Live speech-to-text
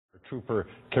Trooper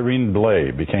Karine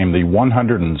Blay became the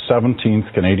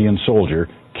 117th Canadian soldier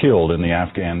killed in the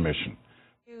Afghan mission.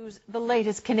 The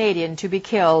latest Canadian to be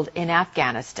killed in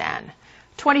Afghanistan.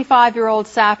 25-year-old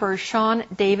sapper Sean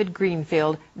David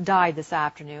Greenfield died this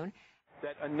afternoon.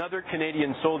 That another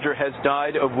Canadian soldier has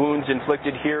died of wounds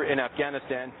inflicted here in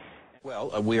Afghanistan.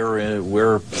 Well,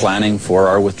 we're planning for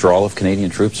our withdrawal of Canadian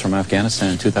troops from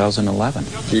Afghanistan in 2011.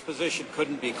 The position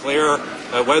couldn't be clearer.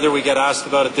 Whether we get asked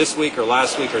about it this week or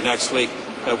last week or next week,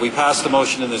 we passed the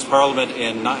motion in this Parliament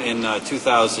in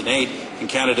 2008, and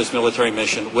Canada's military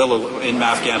mission in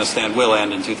Afghanistan will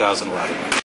end in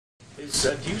 2011. Do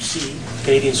you see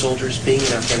Canadian soldiers being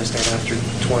in Afghanistan after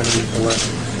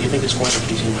 2011? Do you think it's going to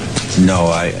continue? No,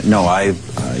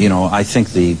 I think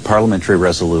the parliamentary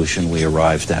resolution we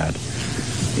arrived at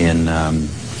in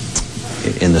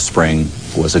the spring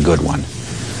was a good one.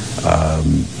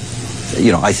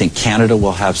 I think Canada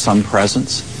will have some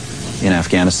presence in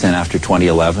Afghanistan after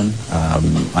 2011.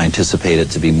 I anticipate it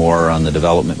to be more on the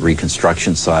development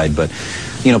reconstruction side, but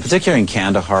particularly in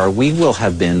Kandahar, we will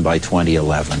have been by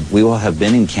 2011. We will have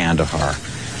been in Kandahar,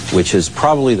 which is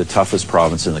probably the toughest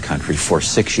province in the country, for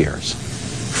 6 years.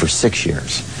 For 6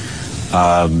 years.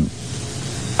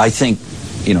 I think,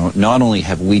 not only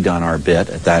have we done our bit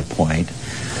at that point,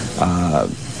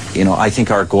 I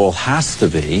think our goal has to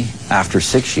be, after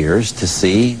 6 years, to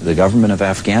see the government of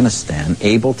Afghanistan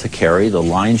able to carry the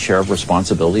lion's share of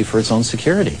responsibility for its own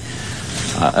security.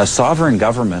 A sovereign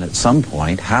government at some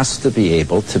point has to be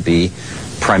able to be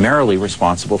primarily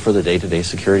responsible for the day-to-day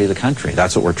security of the country.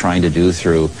 That's what we're trying to do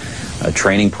through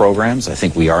training programs. I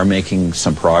think we are making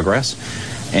some progress.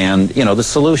 And, the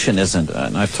solution isn't,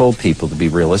 and I've told people to be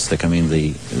realistic, I mean,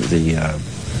 the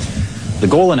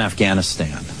goal in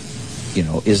Afghanistan,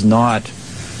 is not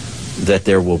that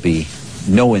there will be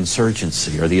no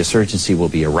insurgency or the insurgency will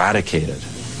be eradicated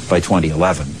by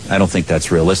 2011. I don't think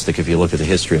that's realistic if you look at the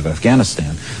history of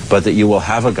Afghanistan, but that you will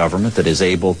have a government that is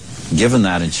able, given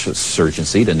that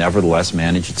insurgency, to nevertheless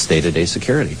manage its day-to-day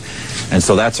security. And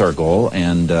so that's our goal,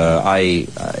 and I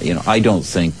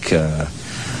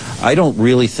don't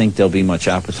really think there'll be much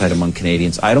appetite among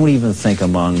Canadians. I don't even think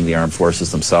among the armed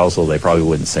forces themselves, although they probably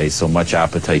wouldn't say so much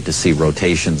appetite to see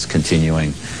rotations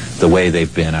continuing the way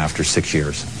they've been after 6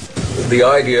 years. The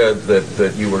idea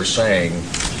that you were saying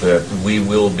that we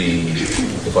will be,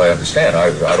 if I understand,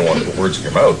 I don't want to put words in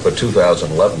your mouth, but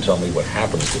 2011, tell me what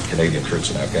happens with Canadian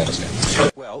troops in Afghanistan.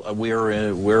 Well,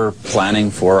 we're planning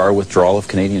for our withdrawal of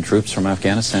Canadian troops from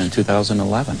Afghanistan in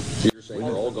 2011.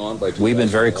 We're all gone by 2011. We've been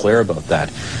very clear about that.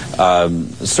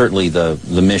 Certainly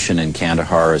the mission in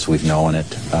Kandahar as we've known it,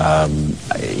 I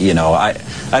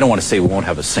don't want to say we won't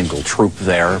have a single troop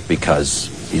there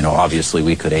because, obviously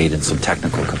we could aid in some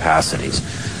technical capacities.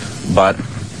 But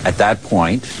at that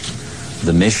point,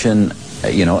 the mission,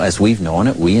 as we've known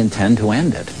it, we intend to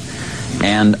end it.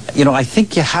 And, I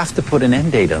think you have to put an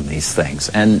end date on these things.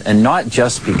 And not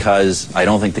just because I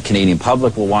don't think the Canadian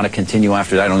public will want to continue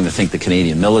after that. I don't even think the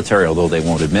Canadian military, although they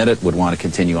won't admit it, would want to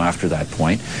continue after that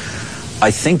point. I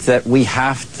think that we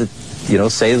have to,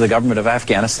 say to the government of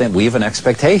Afghanistan, we have an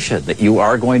expectation that you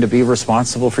are going to be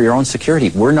responsible for your own security.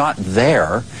 We're not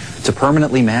there to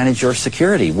permanently manage your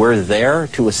security. We're there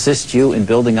to assist you in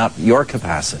building up your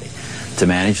capacity to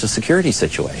manage the security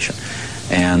situation.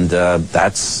 And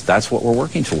that's what we're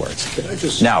working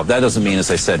towards. Now, that doesn't mean,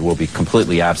 as I said, we'll be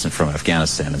completely absent from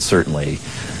Afghanistan. And certainly,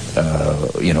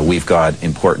 we've got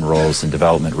important roles in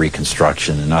development,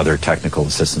 reconstruction, and other technical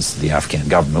assistance to the Afghan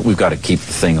government. We've got to keep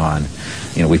the thing on.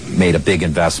 We've made a big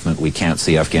investment. We can't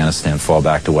see Afghanistan fall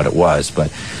back to what it was.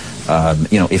 But,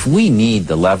 if we need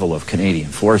the level of Canadian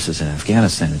forces in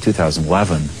Afghanistan in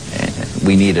 2011,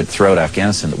 we need it throughout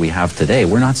Afghanistan that we have today,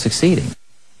 we're not succeeding.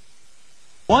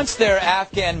 Once their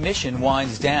Afghan mission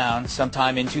winds down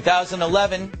sometime in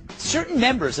 2011, certain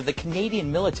members of the Canadian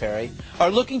military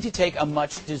are looking to take a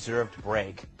much-deserved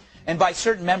break. And by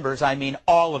certain members, I mean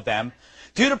all of them.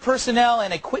 Due to personnel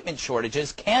and equipment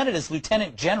shortages, Canada's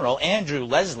Lieutenant General Andrew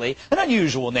Leslie, an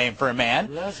unusual name for a man,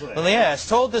 yes,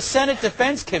 told the Senate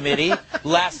Defense Committee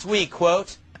last week,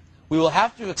 quote, "We will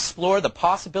have to explore the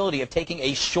possibility of taking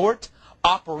a short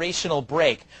operational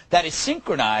break that is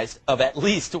synchronized of at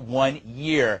least 1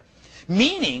 year,"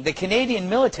 meaning the Canadian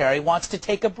military wants to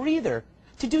take a breather,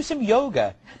 to do some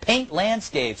yoga, paint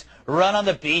landscapes, run on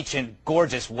the beach in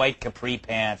gorgeous white capri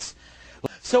pants.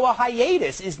 So a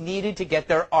hiatus is needed to get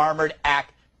their armored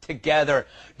act together.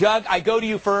 Doug, I go to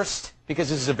you first because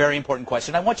this is a very important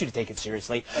question. I want you to take it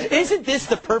seriously. Isn't this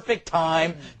the perfect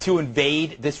time to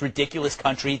invade this ridiculous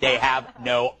country? They have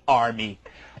no army.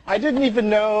 I didn't even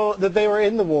know that they were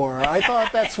in the war. I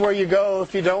thought that's where you go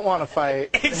if you don't want to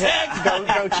fight. Exactly.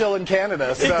 Go chill in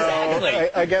Canada. So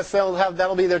exactly. I guess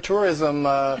that'll be their tourism.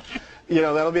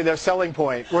 That'll be their selling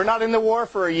point. We're not in the war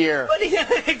for a year.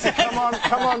 Exactly.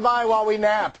 Come on by while we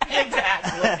nap.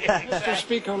 Exactly. Mr.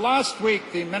 Speaker, last week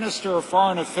the Minister of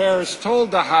Foreign Affairs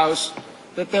told the House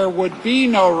that there would be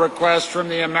no request from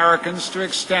the Americans to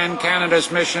extend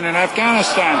Canada's mission in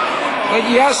Afghanistan.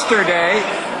 But yesterday,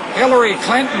 Hillary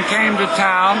Clinton came to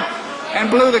town and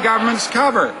blew the government's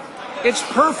cover. It's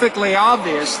perfectly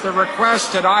obvious the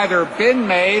request had either been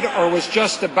made or was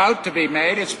just about to be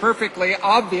made. It's perfectly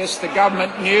obvious the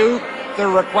government knew the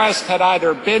request had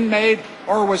either been made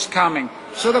or was coming.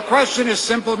 So the question is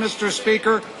simple, Mr.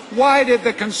 Speaker. Why did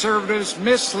the Conservatives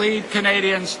mislead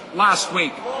Canadians last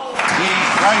week? The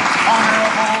Right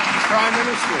Honourable Prime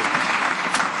Minister.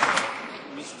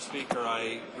 Mr. Speaker,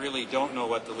 I really don't know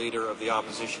what the Leader of the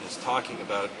Opposition is talking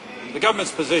about. The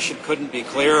government's position couldn't be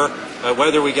clearer.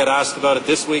 Whether we get asked about it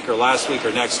this week or last week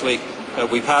or next week,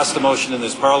 we passed a motion in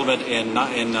this Parliament in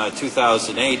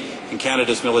 2008, and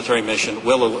Canada's military mission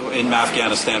in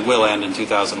Afghanistan will end in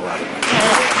 2011.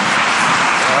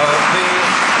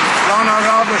 The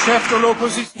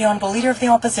Honourable Leader of the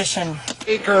Opposition.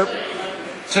 Speaker,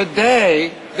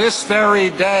 today, this very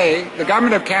day, the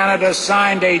Government of Canada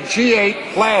signed a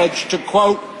G8 pledge to,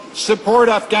 quote, support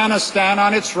Afghanistan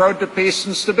on its road to peace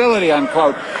and stability,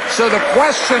 unquote. So the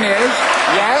question is,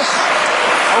 yes,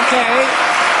 okay,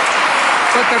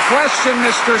 but the question,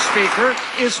 Mr. Speaker,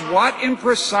 is what in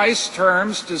precise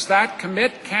terms does that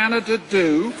commit Canada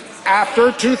do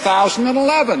after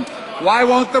 2011? Why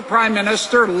won't the Prime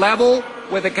Minister level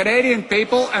with the Canadian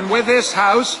people and with this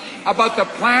House about the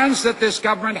plans that this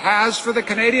government has for the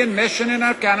Canadian mission in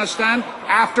Afghanistan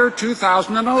after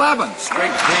 2011? The Right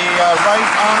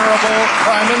Honourable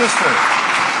Prime Minister.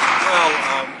 Well,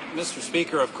 Mr.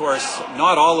 Speaker, of course,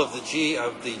 not all of the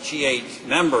G8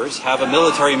 members have a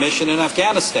military mission in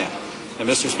Afghanistan. And,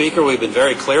 Mr. Speaker, we've been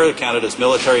very clear that Canada's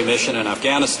military mission in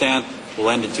Afghanistan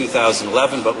will end in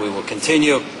 2011, but we will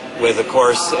continue with, of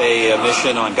course, a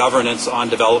mission on governance, on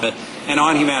development, and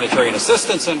on humanitarian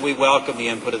assistance, and we welcome the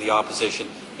input of the opposition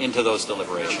into those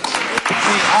deliberations.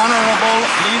 The Honourable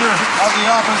Leader of the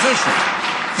Opposition.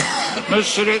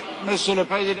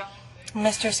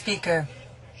 Mr. Speaker,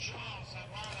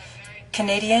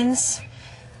 Canadians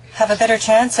have a better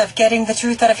chance of getting the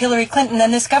truth out of Hillary Clinton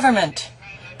than this government.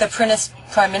 The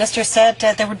Prime Minister said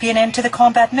there would be an end to the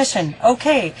combat mission.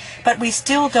 Okay, but we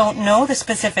still don't know the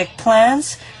specific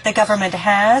plans the government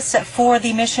has for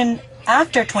the mission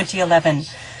after 2011.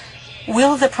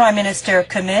 Will the Prime Minister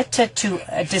commit to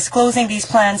disclosing these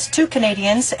plans to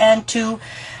Canadians and to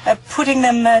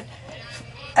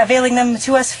availing them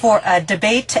to us for a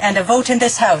debate and a vote in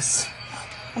this House?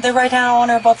 The Right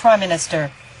Honourable Prime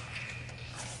Minister.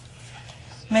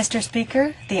 Mr.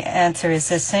 Speaker, the answer is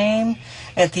the same.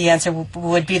 The answer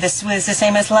would be the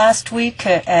same as last week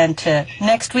and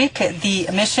next week. The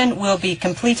mission will be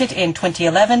completed in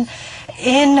 2011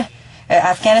 in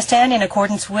Afghanistan in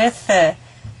accordance with a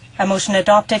motion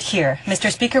adopted here. Mr.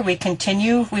 Speaker, we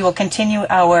will continue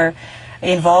our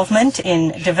involvement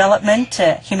in development,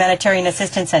 humanitarian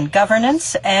assistance and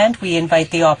governance, and we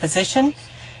invite the opposition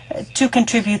to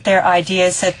contribute their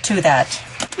ideas to that.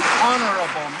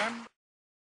 Honourable member.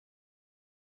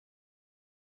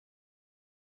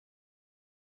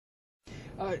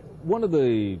 One of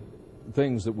the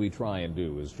things that we try and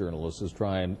do as journalists is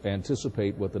try and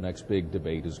anticipate what the next big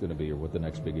debate is going to be or what the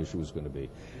next big issue is going to be.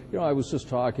 You know, I was just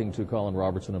talking to Colin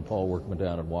Robertson and Paul Workman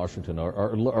down in Washington,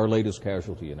 our latest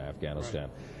casualty in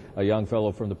Afghanistan, a young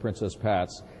fellow from the Princess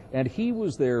Pats, and he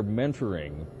was there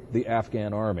mentoring the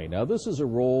Afghan army. Now, this is a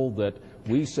role that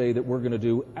we say that we're going to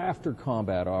do after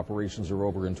combat operations are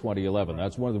over in 2011.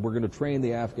 That's we're going to train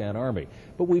the Afghan army.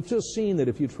 But we've just seen that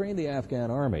if you train the Afghan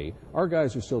army, our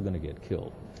guys are still going to get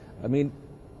killed. I mean,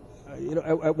 you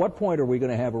know, at what point are we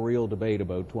going to have a real debate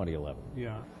about 2011?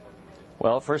 Yeah.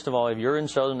 Well, first of all, if you're in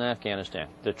southern Afghanistan,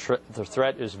 the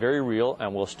threat is very real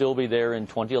and will still be there in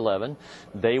 2011.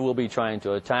 They will be trying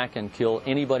to attack and kill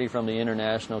anybody from the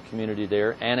international community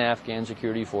there and Afghan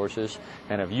security forces.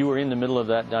 And if you are in the middle of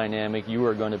that dynamic, you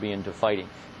are going to be into fighting.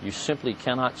 You simply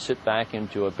cannot sit back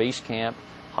into a base camp,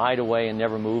 hide away and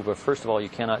never move. But first of all, you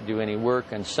cannot do any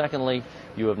work. And secondly,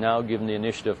 you have now given the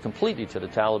initiative completely to the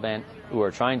Taliban, who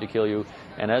are trying to kill you,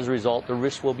 and as a result, the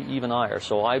risk will be even higher.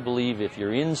 So I believe if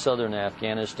you're in southern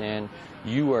Afghanistan,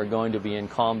 you are going to be in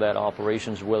combat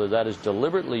operations, whether that is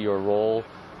deliberately your role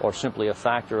or simply a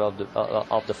factor of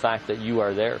the fact that you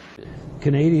are there.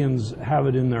 Canadians have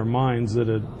it in their minds that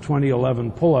a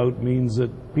 2011 pullout means that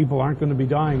people aren't going to be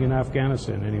dying in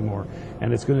Afghanistan anymore,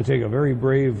 and it's going to take a very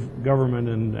brave government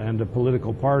and a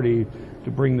political party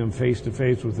to bring them face to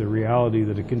face with the reality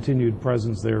that a continued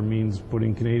presence there means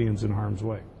putting Canadians in harm's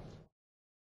way.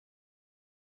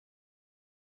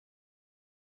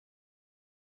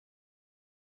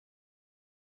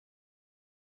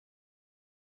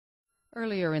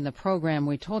 Earlier in the program,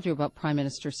 we told you about Prime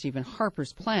Minister Stephen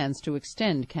Harper's plans to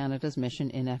extend Canada's mission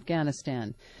in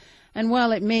Afghanistan. And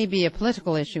while it may be a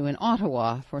political issue in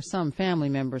Ottawa for some family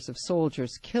members of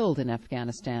soldiers killed in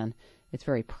Afghanistan, it's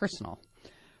very personal.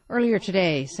 Earlier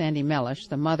today, Sandy Mellish,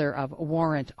 the mother of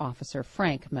Warrant Officer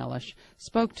Frank Mellish,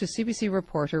 spoke to CBC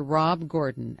reporter Rob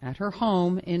Gordon at her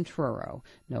home in Truro,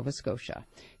 Nova Scotia.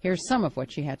 Here's some of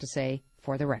what she had to say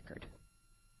for the record.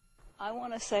 I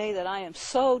want to say that I am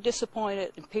so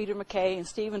disappointed in Peter MacKay and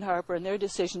Stephen Harper and their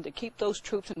decision to keep those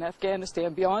troops in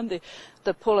Afghanistan beyond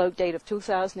the pullout date of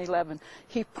 2011.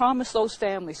 He promised those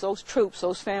families, those troops,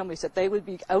 those families, that they would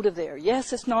be out of there.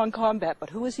 Yes, it's non-combat,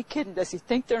 but who is he kidding? Does he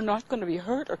think they're not going to be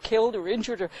hurt or killed or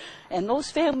injured? And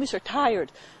those families are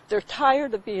tired. They're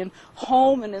tired of being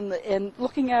home and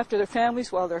looking after their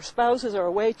families while their spouses are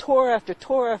away, tour after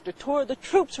tour after tour. The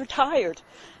troops are tired.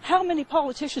 How many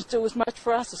politicians do as much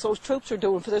for us as those troops are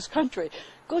doing for this country?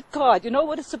 Good God, you know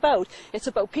what it's about? It's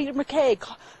about Peter MacKay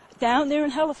down there in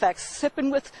Halifax,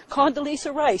 sipping with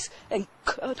Condoleezza Rice and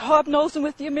hobnosing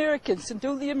with the Americans and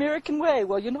do the American way.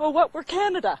 Well, you know what? We're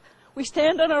Canada. We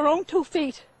stand on our own 2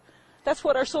 feet. That's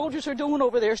what our soldiers are doing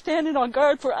over there, standing on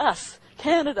guard for us.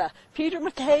 Canada. Peter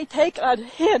MacKay, take a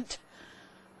hint.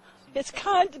 It's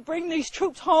time to bring these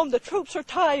troops home. The troops are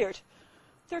tired.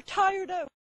 They're tired out.